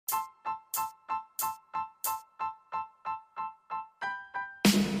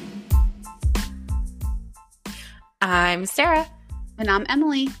I'm Sarah. And I'm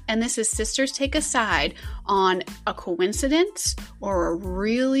Emily, and this is Sisters Take a Side on a coincidence or a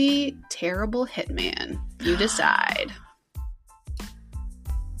really terrible hitman. You decide.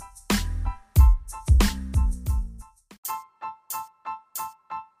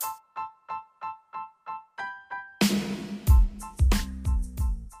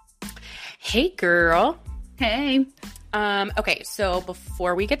 Hey, girl. Hey. Okay, so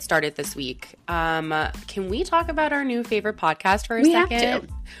before we get started this week, can we talk about our new favorite podcast for a second?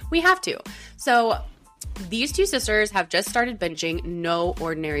 We have to. So these two sisters have just started binging No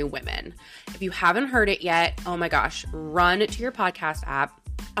Ordinary Women. If you haven't heard it yet, oh my gosh, run to your podcast app.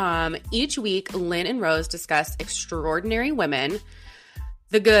 Each week, Lynn and Rose discuss extraordinary women,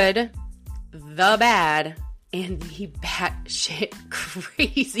 the good, the bad, and the batshit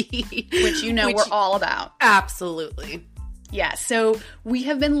crazy. Which we're all about. Absolutely. Yeah, so we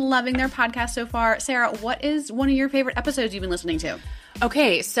have been loving their podcast so far. Sarah, what is one of your favorite episodes you've been listening to?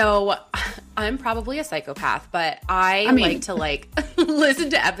 Okay, so I'm probably a psychopath, but I like to listen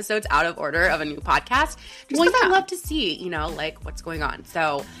to episodes out of order of a new podcast just because I love to see, what's going on.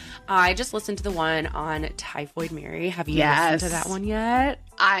 So I just listened to the one on Typhoid Mary. Have you listened to that one yet?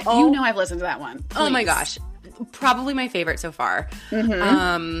 I've listened to that one. Please. Oh my gosh. Probably my favorite so far.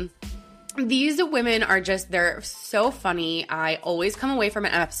 Mm-hmm. These women are they're so funny. I always come away from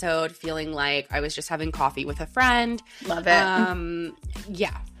an episode feeling like I was just having coffee with a friend. Love it.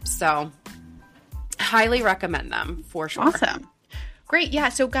 Yeah. So highly recommend them for sure. Awesome. Great. Yeah.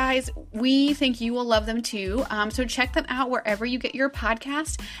 So guys, we think you will love them too. So check them out wherever you get your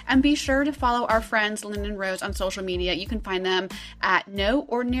podcast, and be sure to follow our friends Lynn and Rose on social media. You can find them at No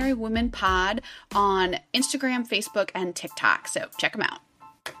Ordinary Women Pod on Instagram, Facebook, and TikTok. So check them out.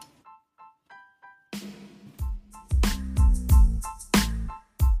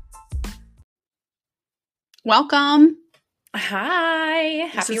 Welcome. Hi.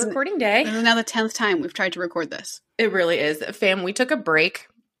 Happy recording day. This is now the 10th time we've tried to record this. It really is. Fam, we took a break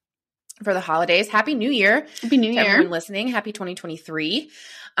for the holidays. Happy New Year. Happy New Year. Everyone listening. Happy 2023.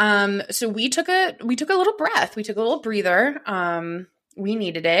 So we took a little breath. We took a little breather. We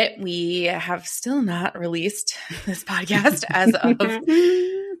needed it. We have still not released this podcast as of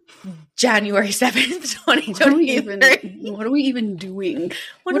January 7th, 2023. What are we even doing?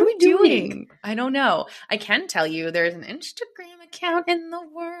 What are we doing? I don't know. I can tell you there's an Instagram account in the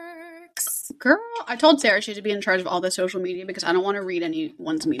works. Girl, I told Sarah she should be in charge of all the social media because I don't want to read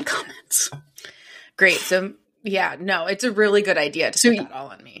anyone's mean comments. Great. So, yeah, no, it's a really good idea to put that all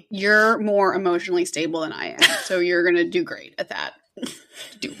on me. You're more emotionally stable than I am, so you're going to do great at that.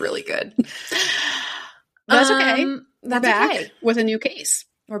 Do really good. That's okay. We're back with a new case.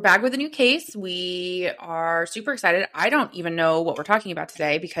 We're back with a new case. We are super excited. I don't even know what we're talking about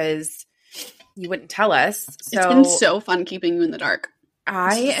today because you wouldn't tell us. So it's been so fun keeping you in the dark.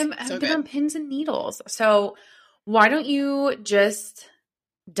 I've been on pins and needles. So why don't you just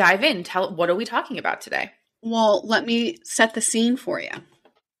dive in? What are we talking about today? Well, let me set the scene for you.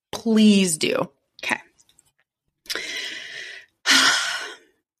 Please do. Okay.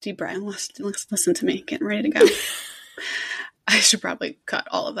 Deep breath. Let's listen to me. Getting ready to go. I should probably cut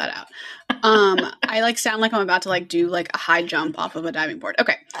all of that out. I sound like I'm about to do a high jump off of a diving board.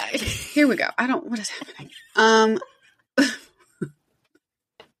 Okay. Here we go. What is happening?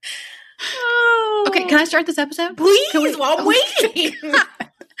 Okay, can I start this episode? Please, while I'm waiting.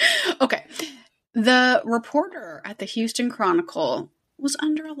 Okay. The reporter at the Houston Chronicle was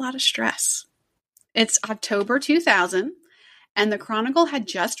under a lot of stress. It's October 2000. And the Chronicle had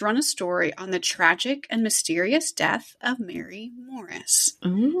just run a story on the tragic and mysterious death of Mary Morris.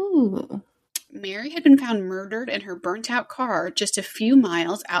 Ooh. Mary had been found murdered in her burnt-out car just a few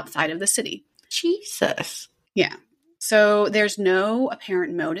miles outside of the city. Jesus. Yeah. So there's no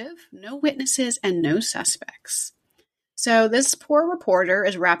apparent motive, no witnesses, and no suspects. So this poor reporter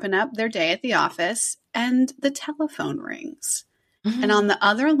is wrapping up their day at the office, and the telephone rings. Mm-hmm. And on the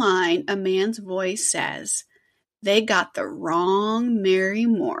other line, a man's voice says, "They got the wrong Mary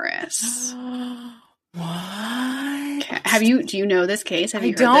Morris." What? Okay. Do you know this case? Have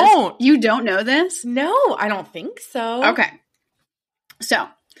you heard don't. This? You don't know this? No, I don't think so. Okay. So,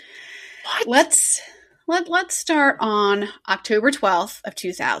 let's start on October 12th of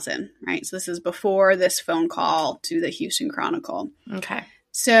 2000, right? So this is before this phone call to the Houston Chronicle. Okay.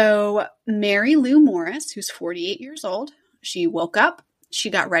 So Mary Lou Morris, who's 48 years old, she woke up, she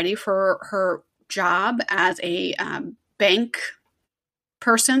got ready for her job as a bank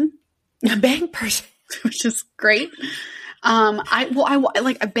person. A bank person. Which is great. I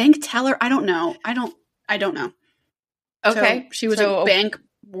like a bank teller. I don't know. I don't know. Okay. So she was a bank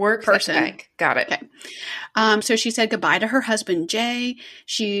Works person. at the bank. Got it. Okay. So she said goodbye to her husband, Jay.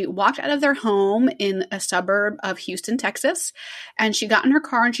 She walked out of their home in a suburb of Houston, Texas, and she got in her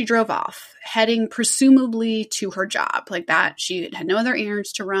car and she drove off, heading presumably to her job. Like that, she had no other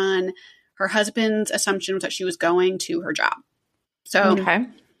errands to run. Her husband's assumption was that she was going to her job. So, okay.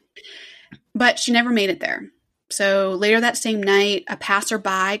 But she never made it there. So later that same night, a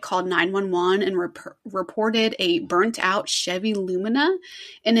passerby called 911 and reported a burnt-out Chevy Lumina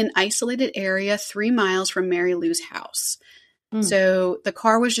in an isolated area 3 miles from Mary Lou's house. So the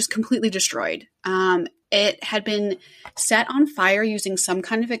car was just completely destroyed. It had been set on fire using some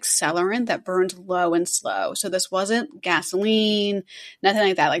kind of accelerant that burned low and slow. So this wasn't gasoline, nothing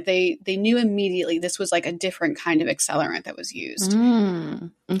like that. Like they knew immediately this was like a different kind of accelerant that was used.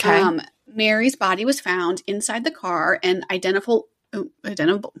 Okay. Mary's body was found inside the car and identifiable and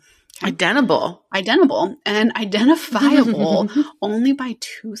identifiable only by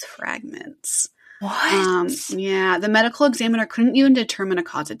tooth fragments. What? Yeah, the medical examiner couldn't even determine a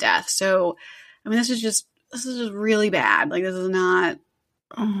cause of death. So, I mean, this is just really bad. Like, this is not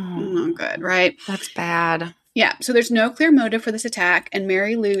good, right? That's bad. Yeah, so there's no clear motive for this attack, and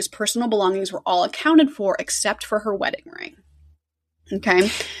Mary Lou's personal belongings were all accounted for except for her wedding ring. Okay.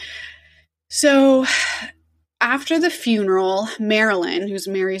 So after the funeral, Marilyn, who's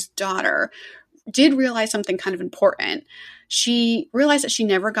Mary's daughter, did realize something kind of important. She realized that she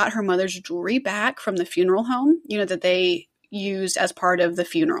never got her mother's jewelry back from the funeral home, that they used as part of the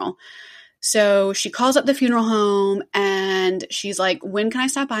funeral. So she calls up the funeral home and she's like, when can I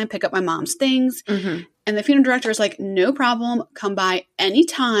stop by and pick up my mom's things? And the funeral director is like, no problem. Come by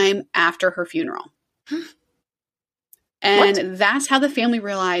anytime after her funeral. And that's how the family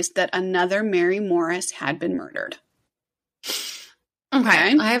realized that another Mary Morris had been murdered.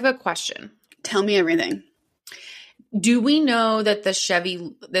 Okay. I have a question. Tell me everything. Do we know that this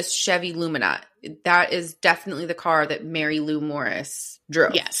Chevy Lumina, that is definitely the car that Mary Lou Morris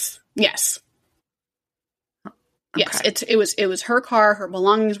drove? Yes. Yes. Okay. Yes. It was her car, her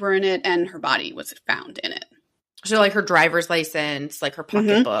belongings were in it, and her body was found in it. So like her driver's license, like her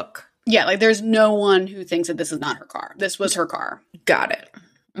pocketbook. Yeah, like there's no one who thinks that this is not her car. This was her car. Got it.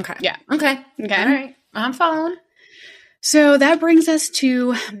 Okay. Yeah. Okay. All right. I'm following. So that brings us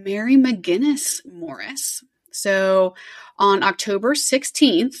to Mary McGinnis Morris. So on October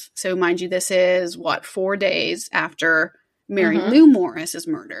 16th, so mind you, this is 4 days after Mary Lou Morris is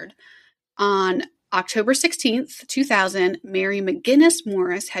murdered. On October 16th, 2000, Mary McGinnis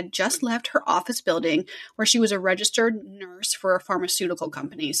Morris had just left her office building where she was a registered nurse for a pharmaceutical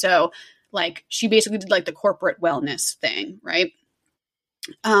company. So, like, she basically did, like, the corporate wellness thing, right?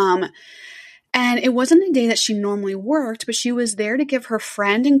 And it wasn't a day that she normally worked, but she was there to give her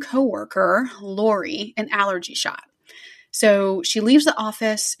friend and coworker, Lori, an allergy shot. So she leaves the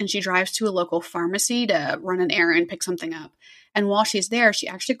office and she drives to a local pharmacy to run an errand, pick something up. And while she's there, she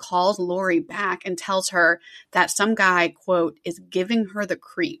actually calls Lori back and tells her that some guy, quote, is giving her the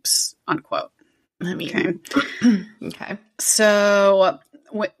creeps, unquote. Okay. So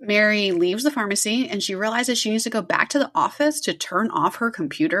Mary leaves the pharmacy and she realizes she needs to go back to the office to turn off her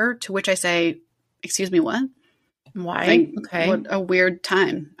computer, to which I say, excuse me, what? Why? Okay. What a weird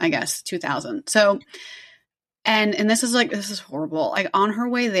time, I guess, 2000. So, and this is horrible. Like on her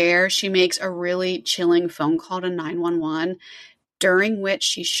way there, she makes a really chilling phone call to 911 during which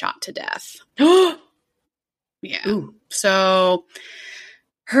she's shot to death. Yeah. Ooh. So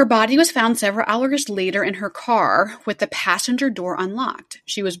her body was found several hours later in her car with the passenger door unlocked.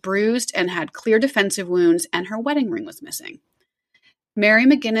 She was bruised and had clear defensive wounds, and her wedding ring was missing. Mary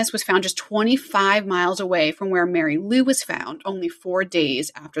McGinnis was found just 25 miles away from where Mary Lou was found, only 4 days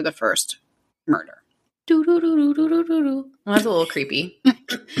after the first murder. Well, that's a little creepy.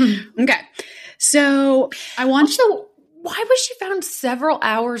 Okay. So I want also, why was she found several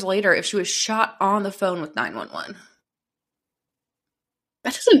hours later if she was shot on the phone with 911?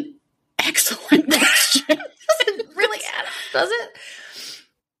 That is an excellent question. Doesn't really add up, does it?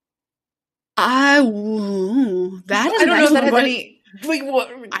 I don't know if that has any. Like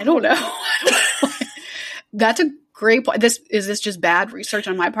what? I don't know. That's a great point. Is this just bad research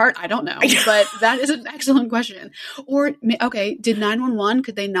on my part? I don't know, but that is an excellent question. Or okay, did 911,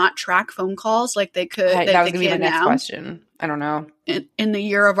 could they not track phone calls like they could? That was gonna be my next question. I don't know. In the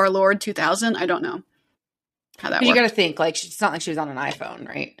year of our Lord 2000, I don't know how that works. You got to think it's not like she was on an iPhone,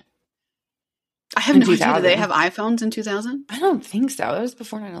 right? I have no idea. Did they have iPhones in 2000? I don't think so. It was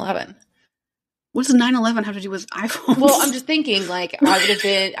before 9/11. What does 9/11 have to do with iPhones? Well, I'm just thinking like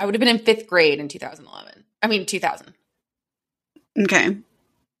I would have been in 5th grade in 2011. I mean 2000. Okay.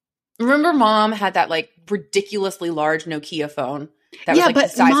 Remember Mom had that like ridiculously large Nokia phone that was like but the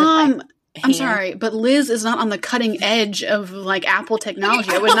size Mom, of my I'm hand. sorry, but Liz is not on the cutting edge of like Apple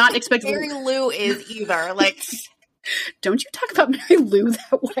technology. I would not expect Mary Lou is either. Like, don't you talk about Mary Lou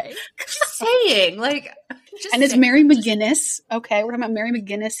that way? just saying, like, and it's Mary McGinnis. Okay, we're talking about Mary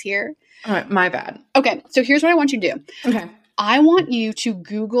McGinnis here. All right, my bad. Okay, so here's what I want you to do. Okay. I want you to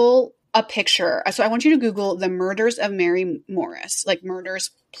Google a picture. So I want you to Google the murders of Mary Morris, like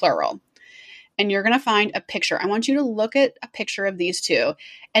murders plural. And you're going to find a picture. I want you to look at a picture of these two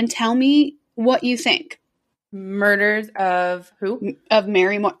and tell me what you think. Murders of who? Of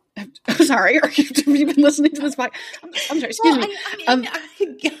Mary Morris. Sorry, have you been listening to this podcast? I'm sorry, excuse me.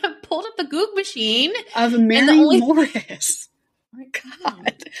 I pulled up the Google machine. Of Mary Morris. Oh my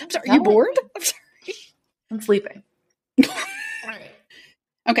God. I'm sorry, are you bored? I'm sorry. I'm sleeping. All right.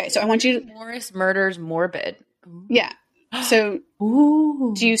 Okay, so I want you to... Morris murders morbid. Ooh. Yeah. So,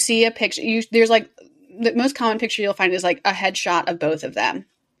 ooh. Do you see a picture? There's like, the most common picture you'll find is like a headshot of both of them.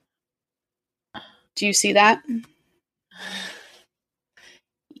 Do you see that?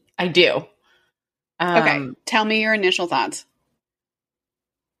 I do. Okay. Tell me your initial thoughts.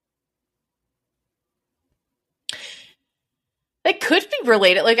 They could be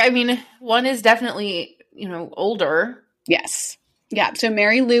related. Like, I mean, one is definitely, older. Yes. Yeah. So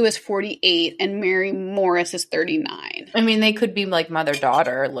Mary Lou is 48 and Mary Morris is 39. I mean, they could be like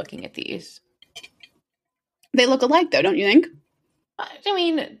mother-daughter looking at these. They look alike though, don't you think? I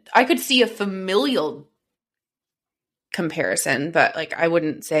mean, I could see a familial comparison, but like I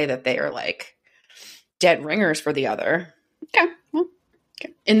wouldn't say that they are like dead ringers for the other. Okay. Well,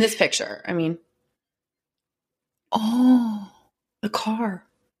 okay. In this picture, I mean. Oh, the car.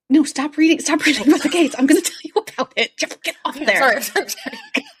 No, stop reading about the case. I'm going to tell you about it. Just get off there. Sorry.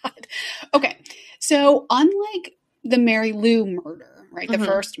 God. Okay. So unlike the Mary Lou murder, right, the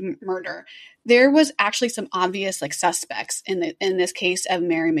first murder, there was actually some obvious like suspects in this case of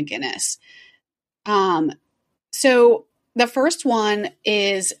Mary McGinnis. So the first one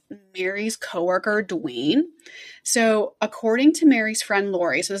is Mary's coworker, Dwayne. So according to Mary's friend,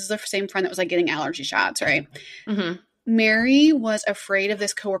 Lori, so this is the same friend that was like getting allergy shots, right? Mm-hmm. Mary was afraid of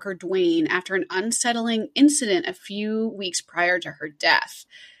this coworker, Dwayne, after an unsettling incident a few weeks prior to her death.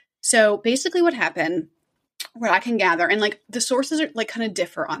 So basically what happened, what I can gather, and like the sources are like kind of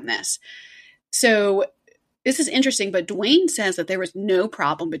differ on this. So this is interesting, but Dwayne says that there was no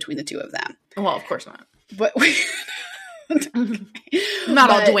problem between the two of them. Well, of course not. But not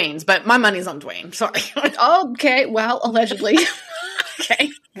all Dwayne's, but my money's on Dwayne. Sorry. Okay. Well, allegedly.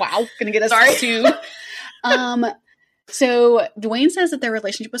 Okay. Wow. Gonna get us sued. So Dwayne says that their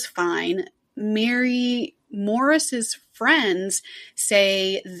relationship was fine. Mary Morris's friends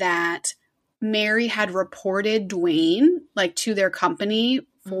say that Mary had reported Dwayne like to their company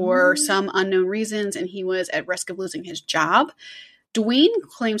for some unknown reasons, and he was at risk of losing his job. Dwayne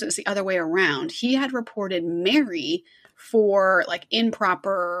claims it's the other way around. He had reported Mary for like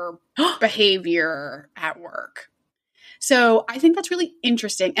improper behavior at work. So I think that's really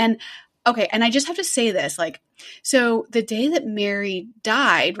interesting. And okay, and I just have to say this, like, so the day that Mary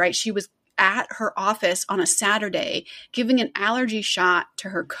died, right, she was at her office on a Saturday giving an allergy shot to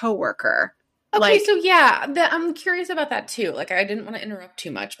her coworker. Okay, like, so yeah, I'm curious about that too. Like, I didn't want to interrupt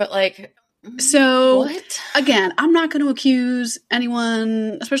too much, but like, so what? Again, I'm not going to accuse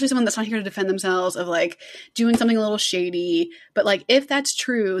anyone, especially someone that's not here to defend themselves, of like doing something a little shady. But like, if that's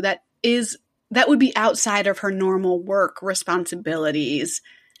true, that would be outside of her normal work responsibilities.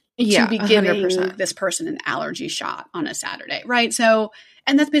 To be giving 100%. This person an allergy shot on a Saturday, right? So,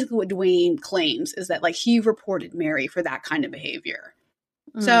 and that's basically what Dwayne claims, is that like he reported Mary for that kind of behavior.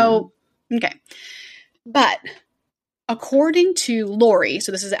 So, okay. But according to Lori,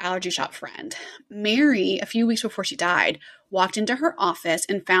 so this is an allergy shot friend, Mary, a few weeks before she died, walked into her office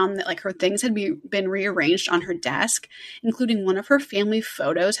and found that like her things had been rearranged on her desk, including one of her family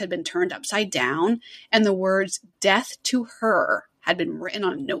photos had been turned upside down, and the words "death to her" had been written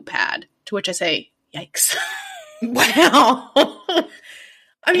on a notepad, to which I say, yikes. Wow.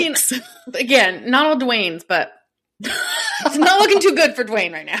 I mean, again, not all Dwayne's, but it's not looking too good for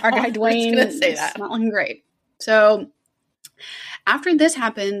Dwayne right now. Our guy Dwayne is say that. Not looking great. So after this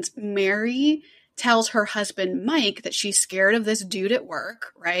happens, Mary tells her husband, Mike, that she's scared of this dude at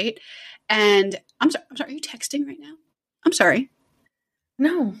work, right? And I'm sorry, are you texting right now? I'm sorry.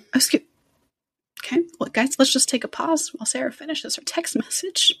 No. Excuse. Okay, well, guys, let's just take a pause while Sarah finishes her text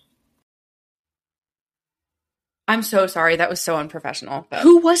message. I'm so sorry. That was so unprofessional. But...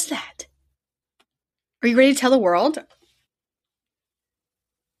 Who was that? Are you ready to tell the world?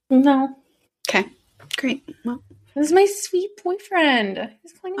 No. Okay, great. Well, This is my sweet boyfriend.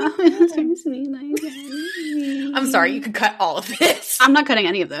 He's calling me. I'm sorry. You can cut all of this. I'm not cutting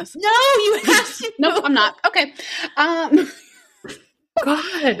any of this. No, you have to. Nope, I'm not. Okay.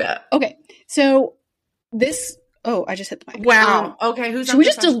 God. Okay. So this. Oh, I just hit the mic. Wow. Okay. Should we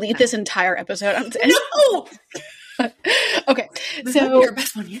just delete this entire episode? No. Okay. This might be your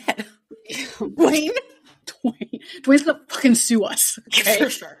best one yet. Dwayne's gonna fucking sue us. Okay. For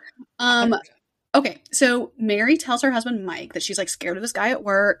sure. Okay. So Mary tells her husband Mike that she's like scared of this guy at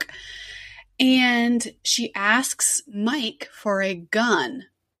work, and she asks Mike for a gun.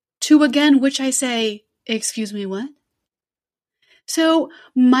 To again, which I say, excuse me, what? So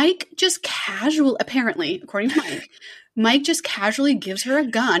Mike just apparently, according to Mike just casually gives her a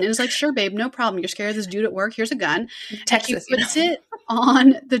gun and is like, sure, babe, no problem. You're scared of this dude at work. Here's a gun. Texas, and he puts it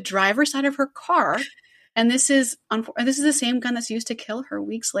on the driver's side of her car. And this is the same gun that's used to kill her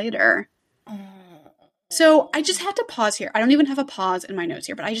weeks later. So I just had to pause here. I don't even have a pause in my notes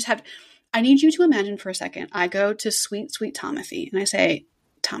here, but I need you to imagine for a second. I go to sweet, sweet Timothy and I say,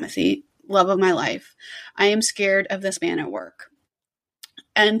 Timothy, love of my life, I am scared of this man at work.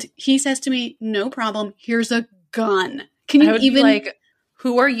 And he says to me, no problem. Here's a gun. Can you even like,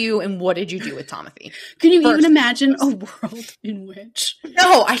 who are you and what did you do with Timothy? Can you even imagine a world in which?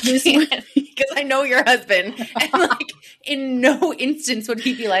 No, I can't, because I know your husband. And like, in no instance would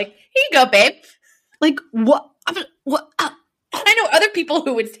he be like, here you go, babe. Like, what? I know other people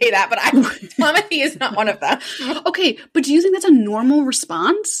who would say that, but Timothy is not one of them. Okay, but do you think that's a normal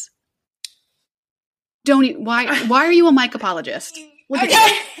response? Why are you a Mike apologist?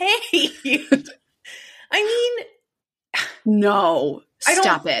 Hey, I mean, no,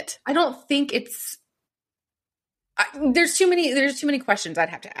 stop it. I don't think it's. There's too many questions I'd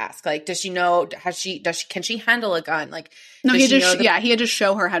have to ask. Like, does she know? Can she handle a gun? Like, no, he had to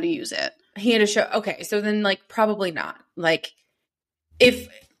show her how to use it. He had to show. Okay, so then like probably not. Like, if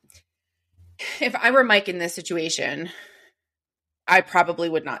I were Mike in this situation, I probably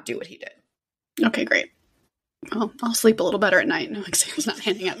would not do what he did. Okay, great. Well, I'll sleep a little better at night. No, Sam's not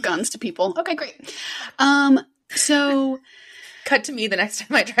handing out guns to people. Okay, great. So cut to me the next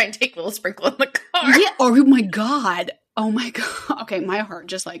time I try and take Little Sprinkle in the car. Yeah. Oh my god. Okay, my heart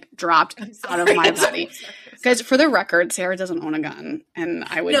just like dropped out of my body. Guys, for the record, Sarah doesn't own a gun, and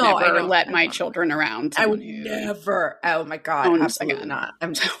I would never let my children around. I would never. Oh my god, absolutely not.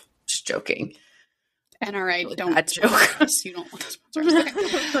 I'm just joking. NRA, don't joke. You don't want to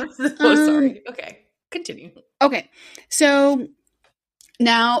sponsor. So sorry. Okay. Continue. Okay. So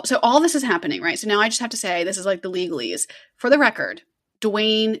all this is happening, right? So now I just have to say, this is like the legalese. For the record,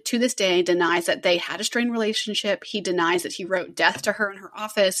 Dwayne, to this day, denies that they had a strained relationship. He denies that he wrote death to her in her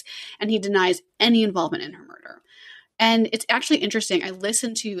office, and he denies any involvement in her murder. And it's actually interesting. I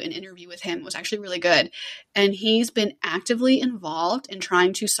listened to an interview with him. It was actually really good. And he's been actively involved in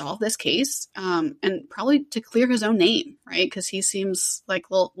trying to solve this case, and probably to clear his own name, right? Because he seems like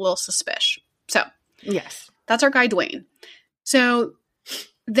a little suspicious. So yes, that's our guy, Dwayne. So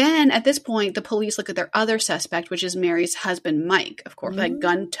then at this point, the police look at their other suspect, which is Mary's husband, Mike, of course, like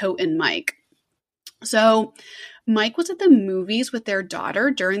gun-toting Mike. So Mike was at the movies with their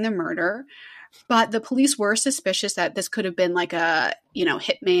daughter during the murder, but the police were suspicious that this could have been like a,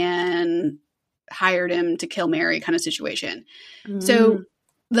 hitman hired him to kill Mary kind of situation. So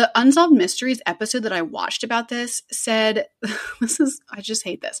the Unsolved Mysteries episode that I watched about this said, I just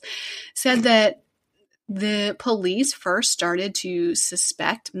hate this, said that the police first started to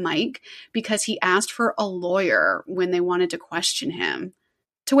suspect Mike because he asked for a lawyer when they wanted to question him.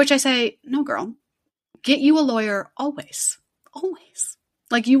 To which I say, no, girl, get you a lawyer always. Always.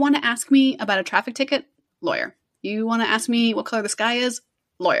 Like, you want to ask me about a traffic ticket? Lawyer. You want to ask me what color the sky is?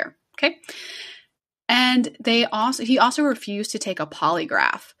 Lawyer. Okay. And he also refused to take a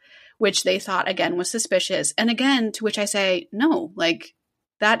polygraph, which they thought, again, was suspicious. And again, to which I say, no, like,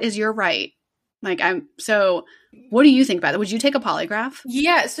 that is your right. So what do you think about it? Would you take a polygraph?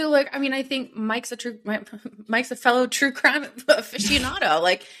 Yeah. So like, I mean, I think Mike's a fellow true crime aficionado.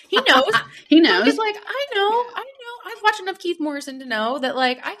 Like, he knows. He knows. He's like, I know. I've watched enough Keith Morrison to know that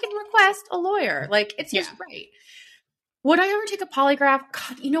like, I can request a lawyer. Like, it's just right. Would I ever take a polygraph?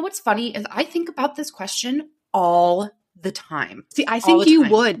 God, you know what's funny is I think about this question all the time. See, I think you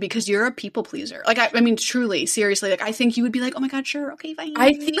would, because you're a people pleaser. Like, I mean, truly, seriously, like, I think you would be like, oh my God, sure. Okay, fine.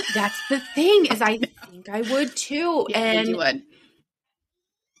 I think that's the thing, is I think I would too. Yeah, and you would.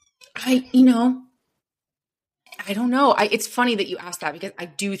 I don't know. It's funny that you asked that, because I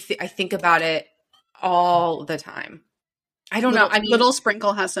do I think about it all the time. I don't know. I mean, Little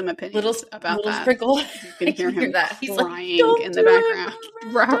Sprinkle has some opinions about that. Sprinkle. You can hear him that. He's crying like, in the background.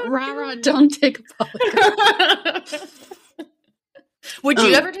 Rah, don't take a polygraph. Would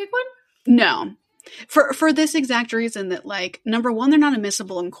you ever take one? No. For this exact reason that, like, number one, they're not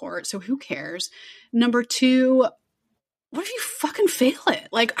admissible in court, so who cares? Number two, what if you fucking fail it?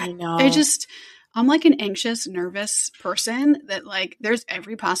 Like, I know. I'm like an anxious, nervous person that, like, there's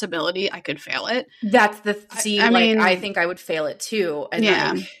every possibility I could fail it. That's I mean, I think I would fail it too. And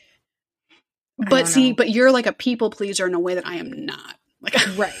yeah. But you're like a people pleaser in a way that I am not.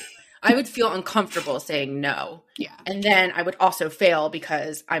 Like, right. I would feel uncomfortable saying no. Yeah. And then I would also fail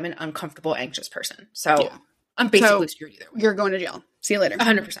because I'm an uncomfortable, anxious person. So I'm basically screwed either way. You're going to jail. See you later.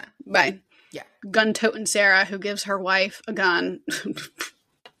 100%. Bye. Yeah. Gun-toting Sarah, who gives her wife a gun,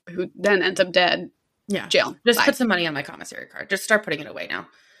 who then ends up dead. Yeah. Jail. Just Bye. put some money on my commissary card. Just start putting it away now.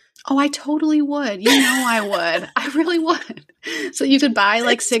 Oh, I totally would. You know I would. I really would. So you could buy,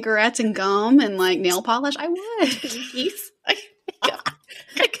 like, cigarettes and gum and, like, nail polish. I would. Peace. I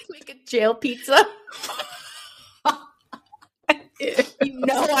could make a jail pizza. You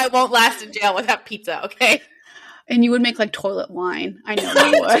know I won't last in jail without pizza, okay? And you would make, like, toilet wine. I know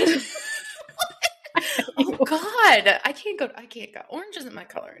you would. Oh, God. I can't go. Orange isn't my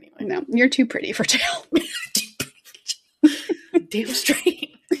color anyway. No, you're too pretty for jail. Damn straight.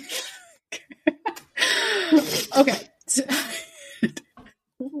 Okay. So,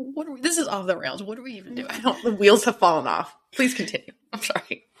 this is off the rails. What are we even doing? The wheels have fallen off. Please continue. I'm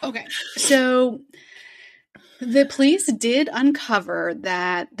sorry. Okay. So the police did uncover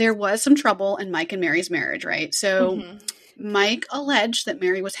that there was some trouble in Mike and Mary's marriage, right? So Mike alleged that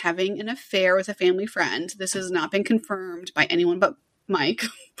Mary was having an affair with a family friend. This has not been confirmed by anyone but Mike.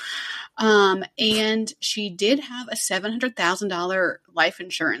 And she did have a $700,000 life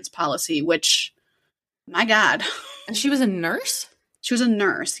insurance policy, which, my God. And she was a nurse? She was a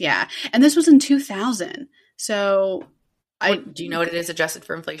nurse, yeah. And this was in 2000. So do you know what it is adjusted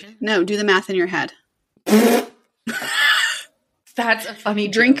for inflation? No, do the math in your head. That's a funny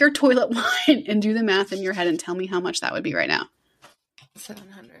Drink your toilet wine and do the math in your head and tell me how much that would be right now.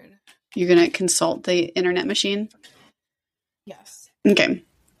 700. You're going to consult the internet machine? Yes. Okay.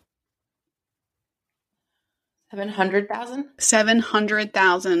 700,000?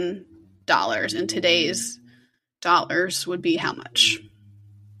 $700,000 in today's dollars would be how much?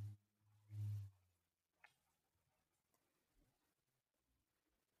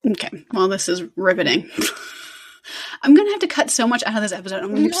 Okay. Well, this is riveting. I'm going to have to cut so much out of this episode.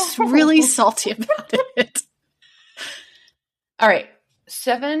 I'm just really salty about it. All right.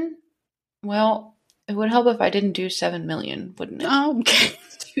 Well, it would help if I didn't do 7 million, wouldn't it? Oh, okay.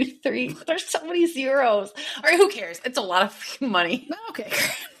 2, 3. There's so many zeros. All right. Who cares? It's a lot of freaking money. Okay.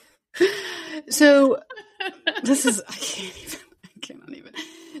 So this is, I cannot even.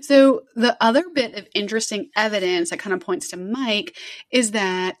 So the other bit of interesting evidence that kind of points to Mike is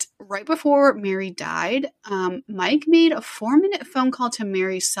that right before Mary died, Mike made a 4-minute phone call to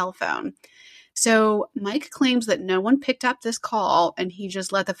Mary's cell phone. So Mike claims that no one picked up this call and he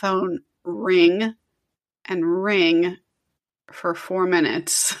just let the phone ring and ring for 4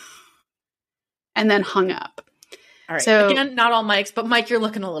 minutes and then hung up. All right. So, again, not all Mikes, but Mike, you're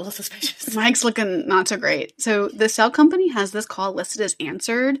looking a little suspicious. Mike's looking not so great. So the cell company has this call listed as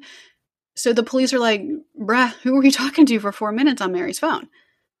answered. So the police are like, bruh, who were you talking to for 4 minutes on Mary's phone?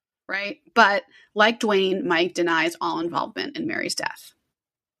 Right? But like Dwayne, Mike denies all involvement in Mary's death.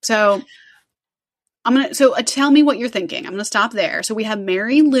 So tell me what you're thinking. I'm going to stop there. So we have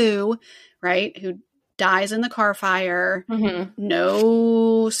Mary Lou, right, who dies in the car fire. Mm-hmm.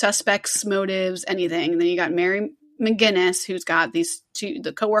 No suspects, motives, anything. And then you got Mary McGinnis, who's got these two,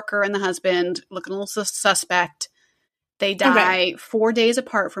 the coworker and the husband, looking a little suspect. They die 4 days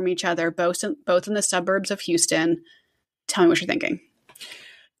apart from each other, both in the suburbs of Houston. Tell me what you're thinking.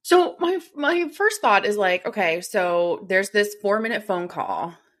 So my first thought is like, okay, so there's this 4-minute phone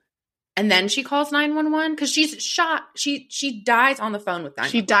call, and then she calls 911 because she's shot. She dies on the phone with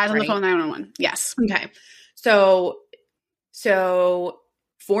 911. She dies on the phone with 911. Yes. Okay. So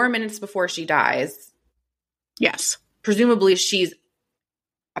 4 minutes before she dies. Yes. Presumably she's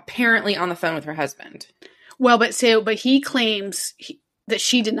apparently on the phone with her husband. Well, but he claims that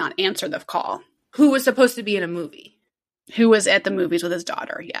she did not answer the call. Who was supposed to be in a movie. Who was at the movies with his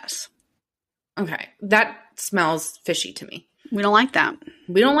daughter, yes. Okay. That smells fishy to me. We don't like that.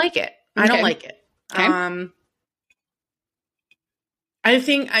 We don't like it. Okay. I don't like it. Okay. I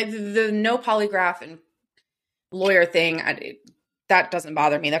think the no polygraph and lawyer thing, that doesn't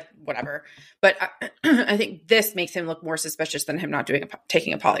bother me. That whatever. But I think this makes him look more suspicious than him not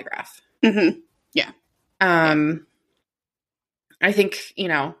taking a polygraph. Mm-hmm. Yeah. I think,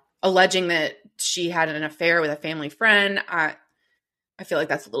 alleging that she had an affair with a family friend, I feel like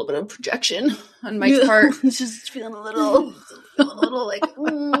that's a little bit of projection on Mike's part. Just feeling a little like a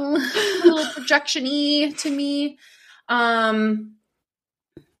little projection-y to me. I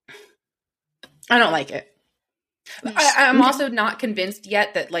don't like it. I'm also not convinced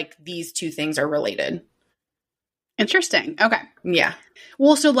yet that like these two things are related. Interesting. Okay. Yeah.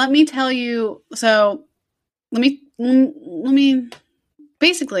 Well, so let me tell you. So let me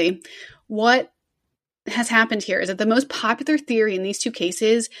basically what has happened here is that the most popular theory in these two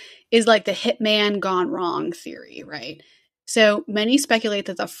cases is like the hitman gone wrong theory, right? So many speculate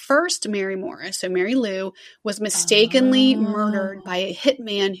that the first Mary Morris, so Mary Lou, was mistakenly murdered by a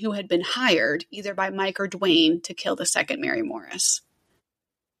hitman who had been hired either by Mike or Dwayne to kill the second Mary Morris.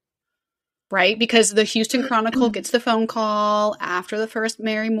 Right? Because the Houston Chronicle gets the phone call after the first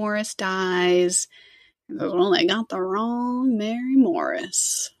Mary Morris dies. Well, they got the wrong Mary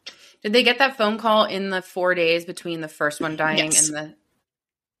Morris. Did they get that phone call in the 4 days between the first one dying and the...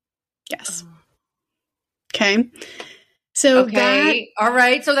 Yes. Okay. So all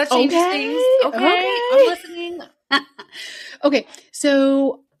right. So that changes things. Okay. I'm listening. Okay.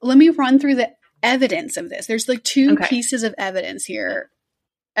 So let me run through the evidence of this. There's like two pieces of evidence here,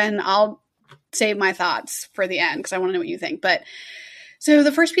 and I'll save my thoughts for the end because I want to know what you think. But so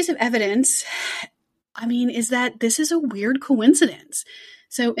the first piece of evidence, is that this is a weird coincidence.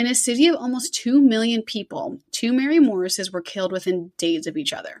 So in a city of almost 2 million people, 2 Mary Morrises were killed within days of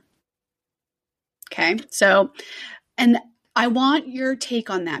each other. Okay. So, and I want your take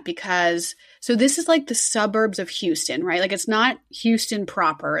on that because, so this is like the suburbs of Houston, right? Like it's not Houston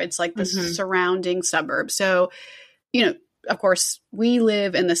proper. It's like the surrounding suburbs. So, of course, we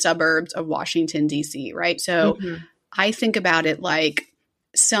live in the suburbs of Washington, D.C., right? So I think about it like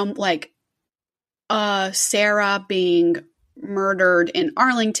Sarah being murdered in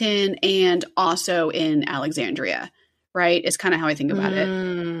Arlington and also in Alexandria, right? It's kind of how I think about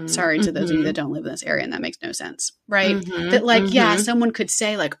it. Sorry to those of you that don't live in this area and that makes no sense, right? That someone could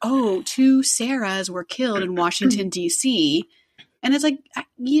say like, oh, 2 Sarahs were killed in Washington, D.C. And it's like,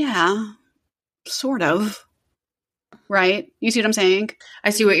 yeah, sort of. Right? You see what I'm saying? I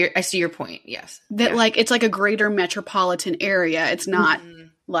see your point. Yes. That like, it's like a greater metropolitan area. It's not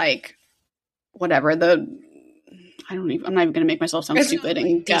like whatever I'm not even going to make myself sound stupid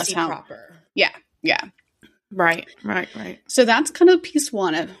and guess how proper. Yeah. Right. So that's kind of piece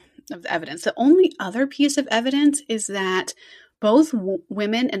one of the evidence. The only other piece of evidence is that both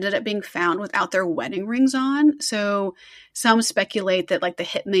women ended up being found without their wedding rings on. So some speculate that like the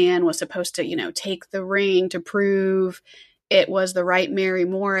hitman was supposed to, take the ring to prove it was the right Mary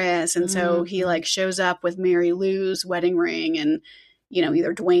Morris. And so he like shows up with Mary Lou's wedding ring and,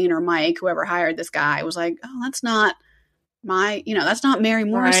 either Dwayne or Mike, whoever hired this guy, was like, oh, that's not that's not Mary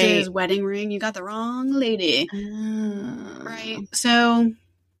Morris's wedding ring. You got the wrong lady. Right. So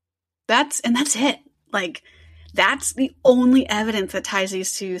that's it. Like, that's the only evidence that ties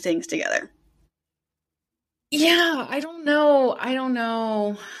these two things together. Yeah, I don't know. I don't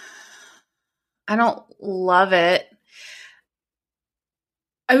love it.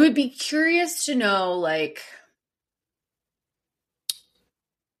 I would be curious to know, like,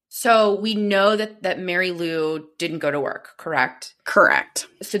 so we know that Mary Lou didn't go to work, correct? Correct.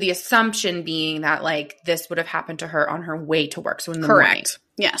 So the assumption being that, like, this would have happened to her on her way to work. So in the morning. Correct.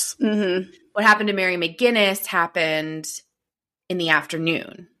 Yes. Mm-hmm. What happened to Mary McGinnis happened in the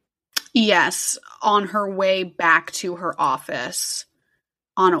afternoon. Yes, on her way back to her office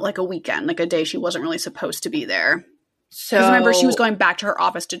on like a weekend, like a day she wasn't really supposed to be there. So remember, she was going back to her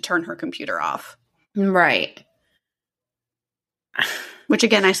office to turn her computer off. Right. Which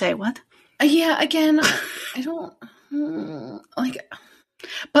again, I say, what? Yeah, again, I don't like.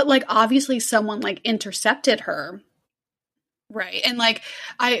 But like, obviously, someone like intercepted her. Right. And like,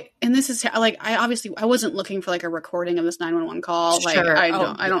 I wasn't looking for like a recording of this 911 call. Like, sure. I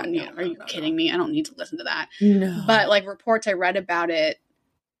don't, are you kidding me? I don't need to listen to that. No. But like reports I read about it,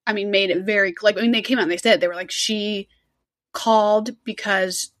 made it very, like, they came out and they were like, she called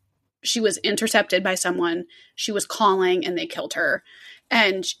because she was intercepted by someone. She was calling and they killed her.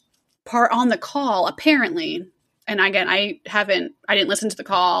 And on the call, apparently, and again, I didn't listen to the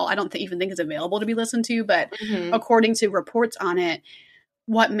call. I don't even think it's available to be listened to, but according to reports on it,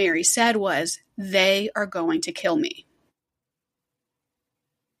 what Mary said was, they are going to kill me.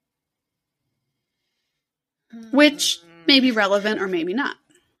 Which may be relevant or maybe not.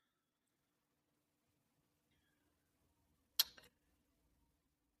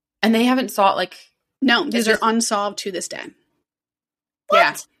 And they haven't sought like... No, these are unsolved to this day.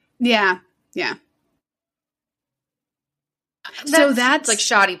 What? Yeah. that's like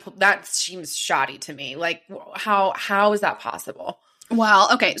shoddy. That seems shoddy to me. Like, how is that possible? Well,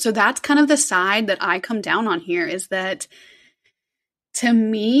 okay. So that's kind of the side that I come down on here, is that to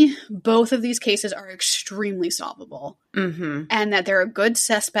me, both of these cases are extremely solvable, and that there are good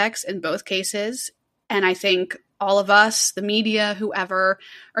suspects in both cases. And I think all of us, the media, whoever,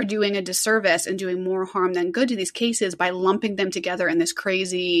 are doing a disservice and doing more harm than good to these cases by lumping them together in this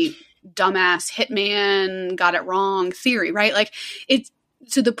crazy, dumbass hitman got it wrong theory, right? Like,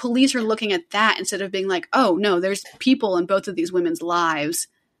 so the police are looking at that instead of being like, oh no, there's people in both of these women's lives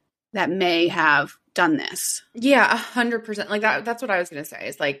that may have done this. Yeah, 100%. Like that's what I was going to say,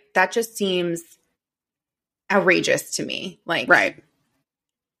 is like, that just seems outrageous to me. Like, right.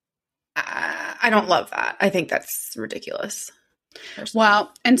 I don't love that. I think that's ridiculous. Personally.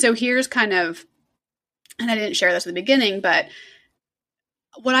 Well, and so here's kind of, and I didn't share this at the beginning, but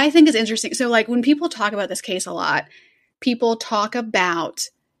what I think is interesting. So like when people talk about this case a lot, people talk about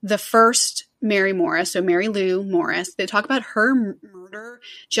the first Mary Morris, so Mary Lou Morris. They talk about her murder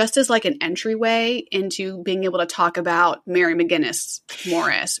just as like an entryway into being able to talk about Mary McGinnis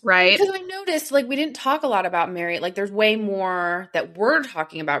Morris, right? Because I noticed, like, we didn't talk a lot about Mary. Like, there's way more that we're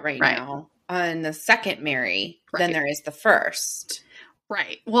talking about right now on the second Mary than there is the first.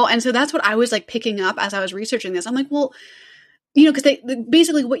 Right. Well, and so that's what I was like picking up as I was researching this. I'm like, well, you know, because they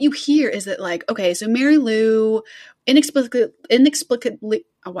basically what you hear is that like, okay, so Mary Lou inexplicably,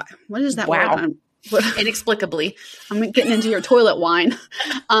 what is that word? Inexplicably. I'm getting into your toilet wine.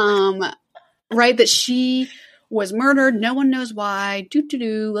 Right, that she was murdered. No one knows why.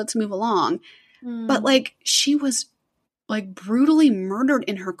 Let's move along. But like, she was like brutally murdered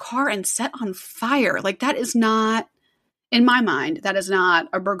in her car and set on fire. Like, that is not, in my mind, that is not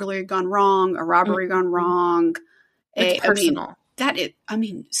a burglary gone wrong, a robbery gone wrong. It's personal.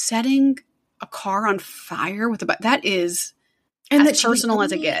 Setting a car on fire with that is as personal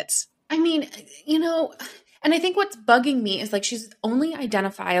as it gets. I mean, you know, and I think what's bugging me is like, she's only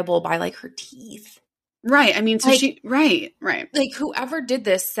identifiable by like her teeth. Right. I mean, so like, right. Like, whoever did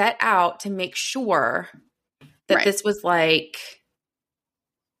this set out to make sure that this was like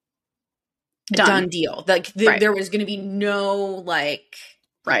a done deal. Like there was going to be no like,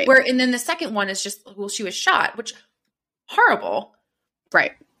 and then the second one is just, well, she was shot, which horrible.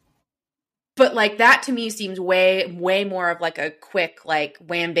 Right. But like, that to me seems way, way more of like a quick, like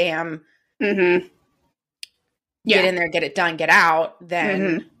wham, bam, get in there, get it done, get out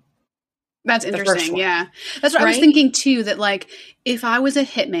than That's interesting. Yeah. That's what I was thinking too, that like, if I was a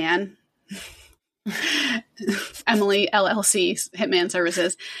hitman, Emily LLC Hitman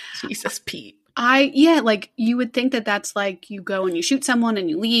Services. Jesus, Pete. Like you would think that that's like, you go and you shoot someone and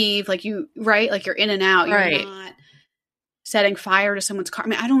you leave, like like you're in and out. You're not setting fire to someone's car. I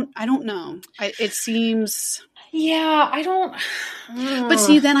mean, I don't know. It seems. Yeah, I don't. But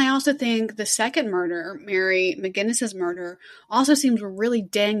see, then I also think the second murder, Mary McGinnis's murder, also seems really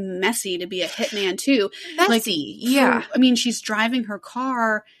dang messy to be a hitman too. Messy, yeah. I mean, she's driving her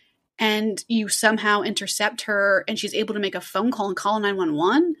car and you somehow intercept her and she's able to make a phone call and call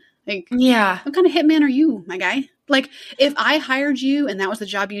 911. Like, yeah. What kind of hitman are you, my guy? Like, if I hired you and that was the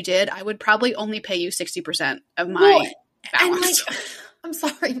job you did, I would probably only pay you 60% of my balance. Like, I'm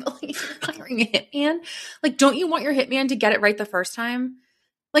sorry, but like, you're hiring a hitman. Like, don't you want your hitman to get it right the first time?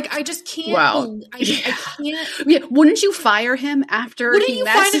 Like, I just can't. Well, I can't. Yeah, wouldn't you fire him after? Wouldn't you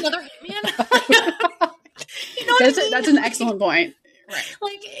find another hitman? You know that's an excellent point. Right.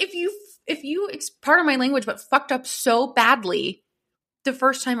 Like, if you pardon my language, but fucked up so badly the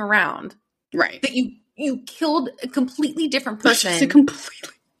first time around, right, that you killed a completely different person. It's a completely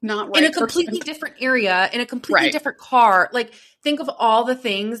not right in a completely different area, in a completely different car. Like, think of all the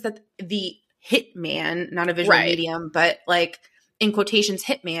things that the hitman, not a visual medium, but like in quotations,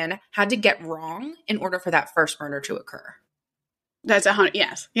 hitman had to get wrong in order for that first murder to occur. That's 100.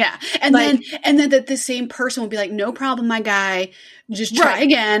 Yes. Yeah. And like, then that the same person will be like, no problem, my guy. Just try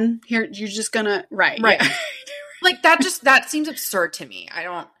again. Here, you're just gonna, right. Yeah. Like, that seems absurd to me. I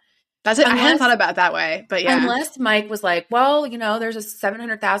don't. That's it. I hadn't thought about it that way, but yeah. Unless Mike was like, well, you know, there's a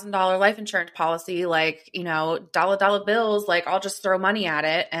 $700,000 life insurance policy, like, you know, dollar bills, like, I'll just throw money at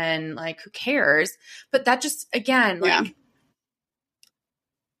it and like, who cares? But that just, again, like,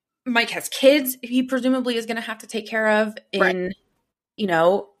 Mike has kids he presumably is going to have to take care of in, you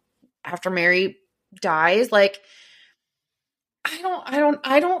know, after Mary dies. Like,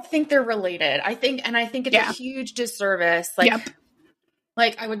 I don't think they're related. I think it's a huge disservice. Like,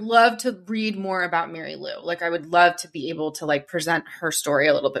 like, I would love to read more about Mary Lou. Like, I would love to be able to like present her story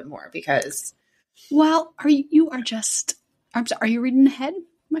a little bit more because. Well, are you reading ahead?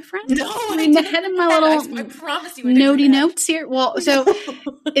 my friend. No, I'm ahead of my little I promise you notey notes here. Well, so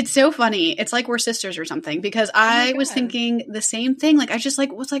it's so funny. It's like we're sisters or something, because I was thinking the same thing. Like, I just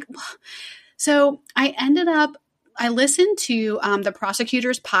like was like, so I listened to the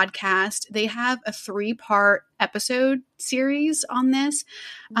Prosecutor's podcast. They have a 3-part episode series on this.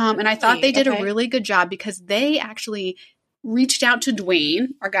 And I thought they did a really good job, because they actually reached out to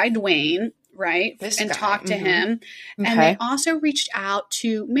Dwayne, our guy Dwayne, right? Talked to him. Okay. And they also reached out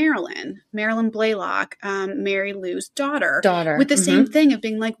to Marilyn Blaylock, Mary Lou's daughter. With the same thing of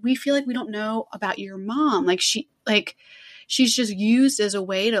being like, we feel like we don't know about your mom. Like, she's just used as a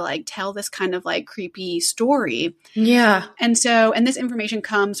way to like tell this kind of like creepy story. Yeah. And this information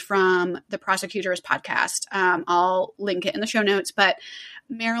comes from the Prosecutor's podcast. I'll link it in the show notes, but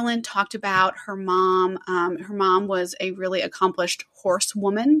Marilyn talked about her mom. Her mom was a really accomplished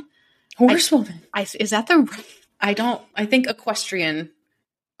horsewoman. Horsewoman. Is that the right? I think equestrian.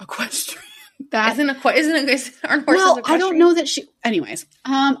 Equestrian. That isn't aren't horses well, equestrian? I don't know that she. Anyways,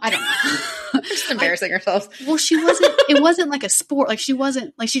 I don't know. We're just embarrassing ourselves. Well, she wasn't. It wasn't like a sport. Like, she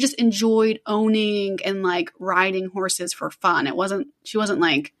wasn't like, she just enjoyed owning and like riding horses for fun. It wasn't. She wasn't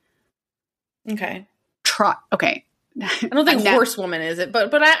like. Okay. Okay. I don't think horsewoman is it, but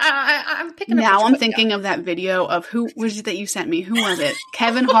I'm picking up. Now I'm thinking of that video of who was it that you sent me? Who was it?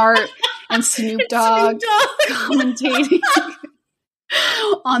 Kevin Hart and Snoop Dogg commentating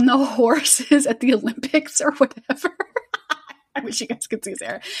on the horses at the Olympics or whatever. I wish you guys could see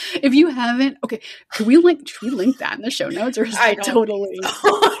Sarah. If you haven't, okay, should we link that in the show notes, or is that totally?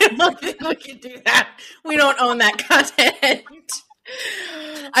 I don't think we can do that. We don't own that content.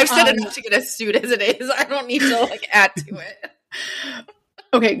 I've said enough to get us sued as it is. I don't need to like add to it.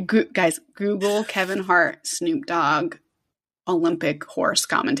 Okay, guys, Google Kevin Hart, Snoop Dogg, Olympic horse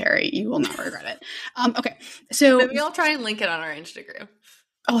commentary. You will not regret it. Okay, so maybe I'll try and link it on our Instagram.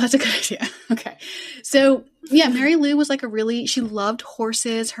 Oh, that's a good idea. Okay, so yeah, Mary Lou was like she loved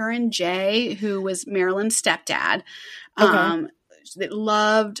horses. Her and Jay, who was Marilyn's stepdad, they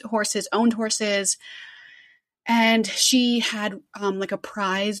loved horses, owned horses. And she had like a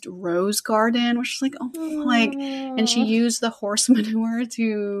prized rose garden, which is like, and she used the horse manure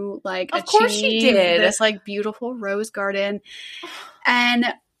to like achieve this like beautiful rose garden. And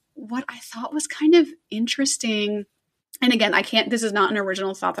what I thought was kind of interesting, and again, this is not an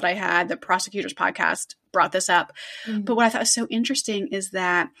original thought that I had. The Prosecutor's podcast brought this up. But what I thought was so interesting is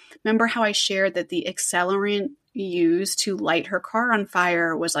that, remember how I shared that the accelerant used to light her car on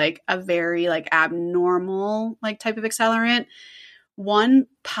fire was like a very like abnormal like type of accelerant. One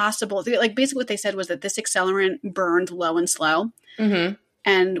possible, like basically what they said was that this accelerant burned low and slow.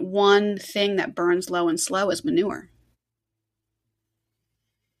 And one thing that burns low and slow is manure.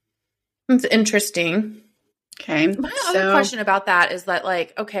 That's interesting. Okay. My other question about that is that,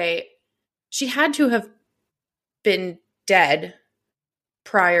 like, okay, she had to have been dead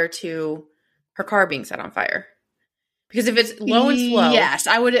prior to her car being set on fire. Because if it's low and slow. Yes,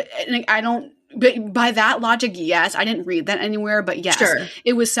 I would. I don't. But by that logic, yes. I didn't read that anywhere, but yes. Sure.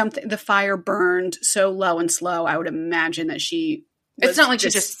 It was something. The fire burned so low and slow, I would imagine that she. It's not like she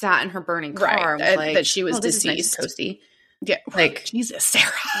just sat in her burning car. Right, and that she was deceased. Nice toasty. Yeah. Like, Jesus,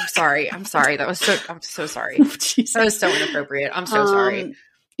 Sarah. I'm sorry. I'm so sorry. That was so inappropriate. I'm so sorry. But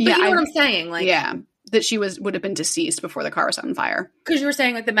you know what I'm saying? Like, yeah. That she would have been deceased before the car was on fire. Because you were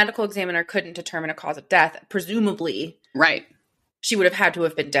saying like the medical examiner couldn't determine a cause of death. Presumably. Right. She would have had to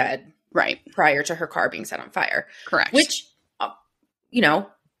have been dead. Right. Prior to her car being set on fire. Correct. Which,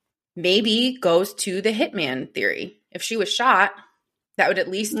 maybe goes to the hitman theory. If she was shot, that would at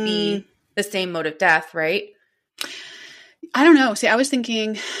least be the same mode of death, right? I don't know. See, I was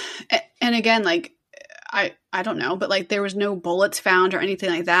thinking, and again, like, I don't know, but like there was no bullets found or anything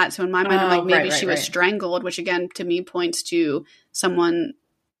like that. So in my mind, I'm like, maybe she was strangled, which again, to me points to someone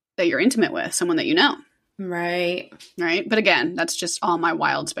that you're intimate with, someone that you know. Right. Right. But again, that's just all my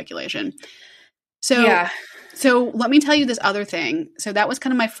wild speculation. So, so let me tell you this other thing. So that was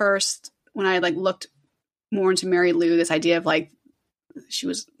kind of my first, when I like looked more into Mary Lou, this idea of like,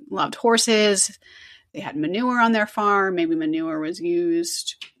 she loved horses. They had manure on their farm. Maybe manure was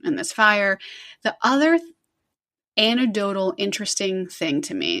used in this fire. The other anecdotal interesting thing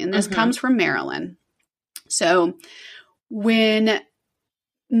to me, and this comes from Marilyn. So when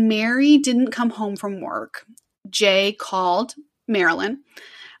Mary didn't come home from work, Jay called Marilyn.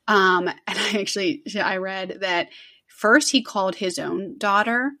 And I read that first he called his own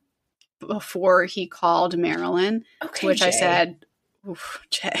daughter before he called Marilyn, to which Jay. I said, oof,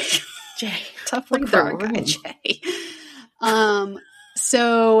 Jay, tough one for our guy, Jay.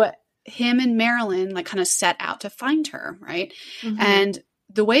 So him and Marilyn like kind of set out to find her, right? And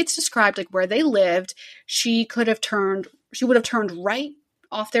the way it's described, like where they lived, she would have turned right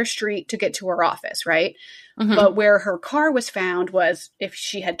off their street to get to her office, right? Mm-hmm. But where her car was found was if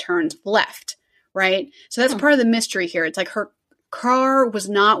she had turned left, right? So that's part of the mystery here. It's like her car was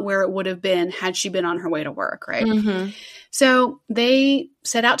not where it would have been had she been on her way to work, right? Mm-hmm. So they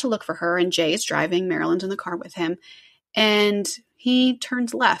set out to look for her, and Jay is driving. Marilyn's in the car with him, and he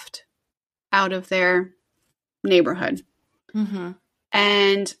turns left out of their neighborhood. Mm-hmm.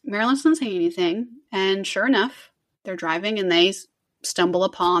 And Marilyn doesn't say anything, and sure enough, they're driving, and they stumble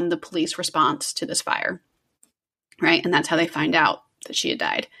upon the police response to this fire, right? And that's how they find out that she had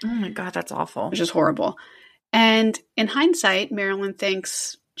died. Oh my God, that's awful. Which is horrible. And in hindsight, Marilyn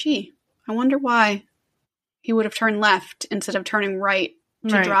thinks, gee, I wonder why he would have turned left instead of turning right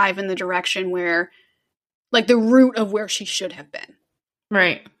to drive in the direction where, like, the route of where she should have been.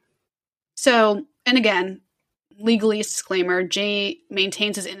 Right. So, and again, legally, disclaimer, Jay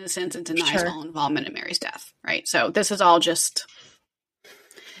maintains his innocence and denies all involvement in Mary's death, right? So this is all just...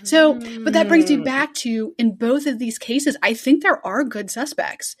 So, but that brings me back to, in both of these cases, I think there are good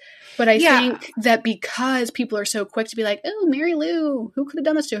suspects. But I think that because people are so quick to be like, oh, Mary Lou, who could have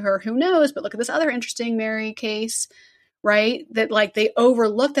done this to her? Who knows? But look at this other interesting Mary case, right? That, like, they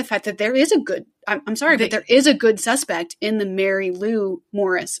overlook the fact that there is a good, I'm sorry, but there is a good suspect in the Mary Lou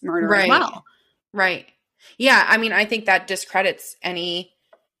Morris murder as well. Right. Yeah. I mean, I think that discredits any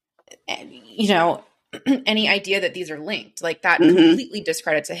idea that these are linked. Like, that completely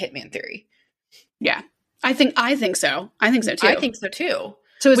discredits a hitman theory. Yeah. I think so. I think so too. I think so too.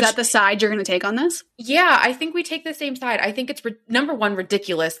 So is that the side you're going to take on this? Yeah, I think we take the same side. I think it's number one,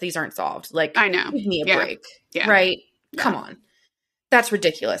 ridiculous. These aren't solved. Like, I know. Give me a break. Yeah. Right? Yeah. Come on. That's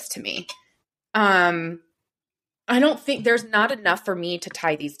ridiculous to me. I don't think there's not enough for me to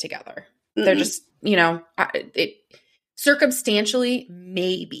tie these together. Mm-mm. They're just, circumstantially,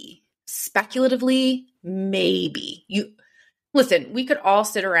 maybe. Speculatively, maybe. Listen, we could all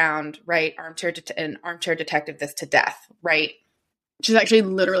sit around, right? Armchair detective this to death, right? Which is actually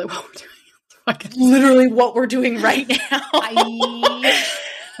literally what we're doing. Literally what we're doing right now.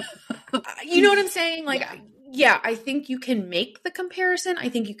 You know what I'm saying? Like, yeah, I think you can make the comparison. I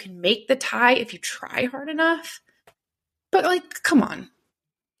think you can make the tie if you try hard enough. But, like, come on.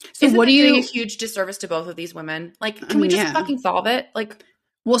 So isn't doing a huge disservice to both of these women? Like, can we just fucking solve it? Like,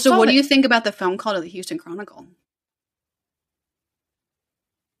 well, so what do you think about the phone call to the Houston Chronicle?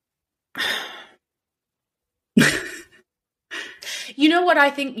 You know what I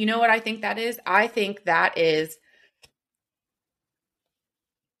think that is? I think that is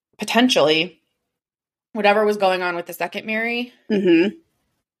potentially whatever was going on with the second Mary. Mm-hmm.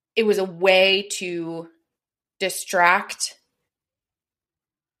 It was a way to distract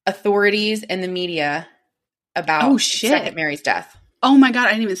authorities and the media about second Mary's death. Oh my God,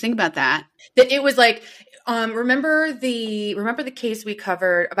 I didn't even think about that. That it was like, remember the case we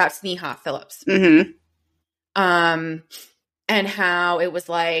covered about Sneha Phillips? Mm-hmm. And how it was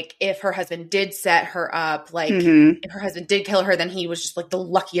like, if her husband did set her up, like, if her husband did kill her, then he was just like the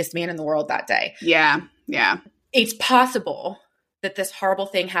luckiest man in the world that day. Yeah, yeah. It's possible that this horrible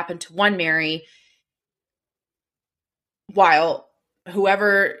thing happened to one Mary while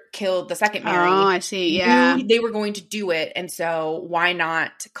whoever killed the second Mary. Oh, I see. Yeah. Knew they were going to do it. And so why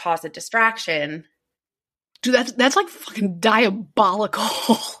not cause a distraction? Dude, that's like fucking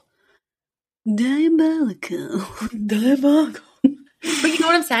diabolical. Diabolical. But you know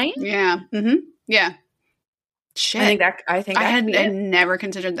what I'm saying? Yeah. Mm-hmm. Yeah. Shit. I had never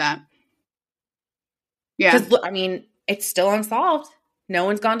considered that. Yeah. Because, I mean, it's still unsolved. No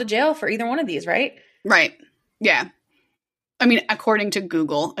one's gone to jail for either one of these, right? Right. Yeah. I mean, according to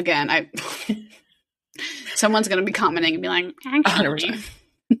Google, again, someone's going to be commenting and be like, actually.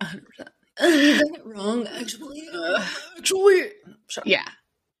 100%. You got it wrong, actually. Yeah.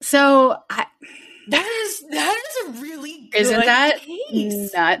 So that is a really good isn't that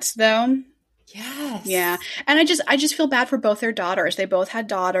case. Nuts though? Yes. Yeah. And I just feel bad for both their daughters. They both had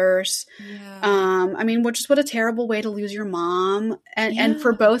daughters. Yeah. I mean, what a terrible way to lose your mom. And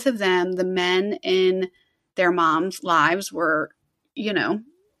for both of them, the men in their moms' lives were,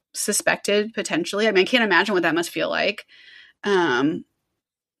 suspected potentially. I mean, I can't imagine what that must feel like. So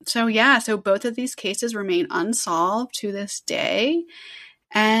both of these cases remain unsolved to this day.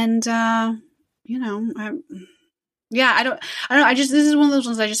 And, I don't know. This is one of those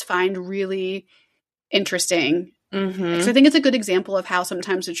ones I just find really interesting. Mm-hmm. Because I think it's a good example of how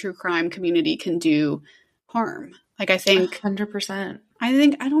sometimes the true crime community can do harm. Like, I think 100%.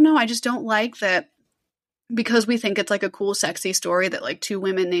 I don't know. I just don't like that because we think it's like a cool, sexy story that like two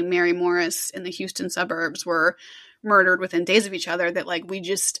women named Mary Morris in the Houston suburbs were murdered within days of each other that like we're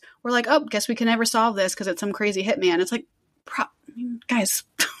like, oh, guess we can never solve this because it's some crazy hitman. It's like, guys,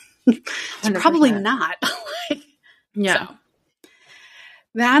 it's probably not. Yeah. So,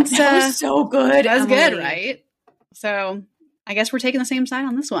 that was so good. That was good, right? So I guess we're taking the same side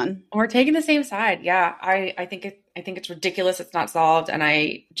on this one. We're taking the same side. Yeah. I think it's ridiculous. It's not solved. And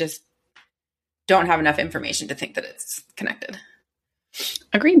I just don't have enough information to think that it's connected.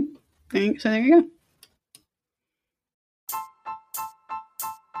 Agreed. So there you go.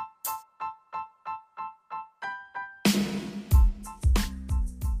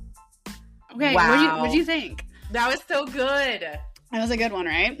 Okay, wow. What do you think? That was so good. That was a good one,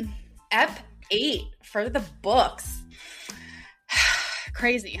 right? Ep 8 for the books.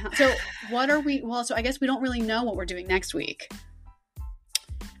 Crazy. Huh? So what are we? Well, so I guess we don't really know what we're doing next week.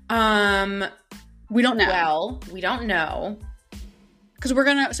 We don't know. Well, we don't know. Because we're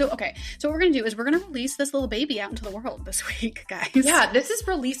gonna. So what we're gonna do is we're gonna release this little baby out into the world this week, guys. Yeah, this is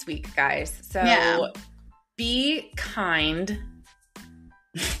release week, guys. So be kind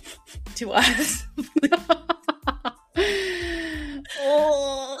to us.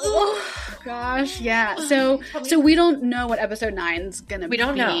 Oh gosh, yeah. So we don't know what episode 9's gonna be. We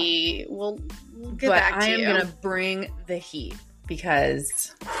don't know. We'll get back to you. I am gonna bring the heat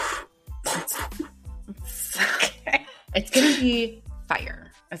because it's gonna be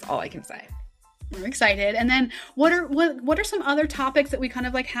fire. That's all I can say. We're excited. And then what are some other topics that we kind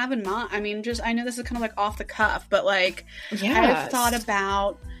of like have in mind? I mean, I know this is kind of like off the cuff, but like I've thought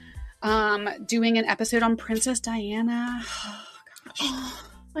about doing an episode on Princess Diana. Oh,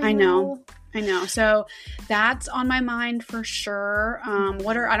 gosh. I know. So that's on my mind for sure.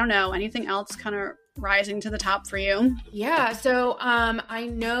 I don't know, anything else kind of rising to the top for you? Yeah. So I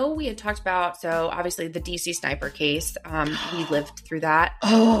know we had talked about, so obviously the DC sniper case. We lived through that.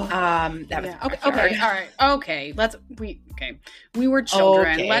 Oh, that was okay. All right. Okay. We were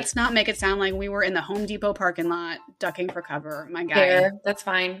children. Okay. Let's not make it sound like we were in the Home Depot parking lot ducking for cover. My guy. Fair. That's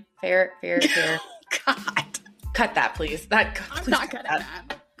fine. Fair. God. Cut that, please. I'm not cutting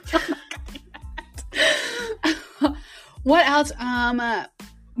that. What else? Monica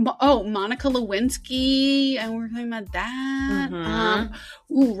Lewinsky, and we're talking about that.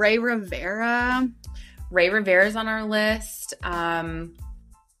 Mm-hmm. Ray Rivera. Ray Rivera's on our list. Bo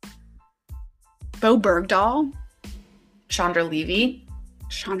Bergdahl. Chandra Levy,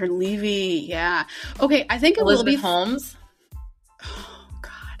 yeah. Okay, I think Elizabeth Holmes. Oh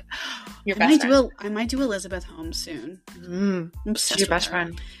God, I might do Elizabeth Holmes soon. I'm obsessed with your best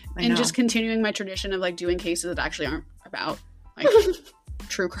friend. And just continuing my tradition of like doing cases that actually aren't about like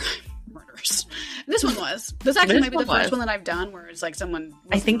true crime murders. This one was. This actually might be the first one that I've done where it's like someone.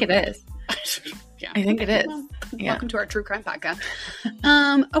 I think it is. Yeah, I think it is. Well, welcome to our true crime podcast.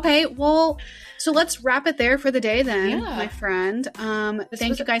 Okay, well, so let's wrap it there for the day then, my friend.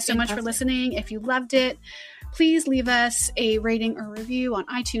 Thank you guys so much for listening. If you loved it, please leave us a rating or review on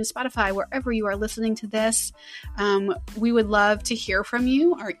iTunes, Spotify, wherever you are listening to this. We would love to hear from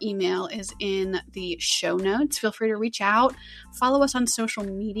you. Our email is in the show notes. Feel free to reach out. Follow us on social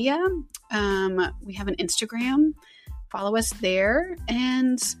media. We have an Instagram. Follow us there.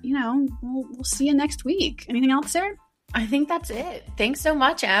 And, we'll see you next week. Anything else, Sarah? I think that's it. Thanks so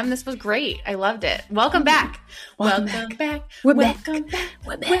much, Em. This was great. I loved it. Welcome back. Welcome back. Welcome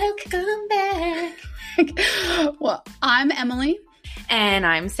back. Well, I'm Emily. And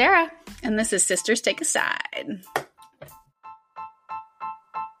I'm Sarah. And this is Sisters Take a Side.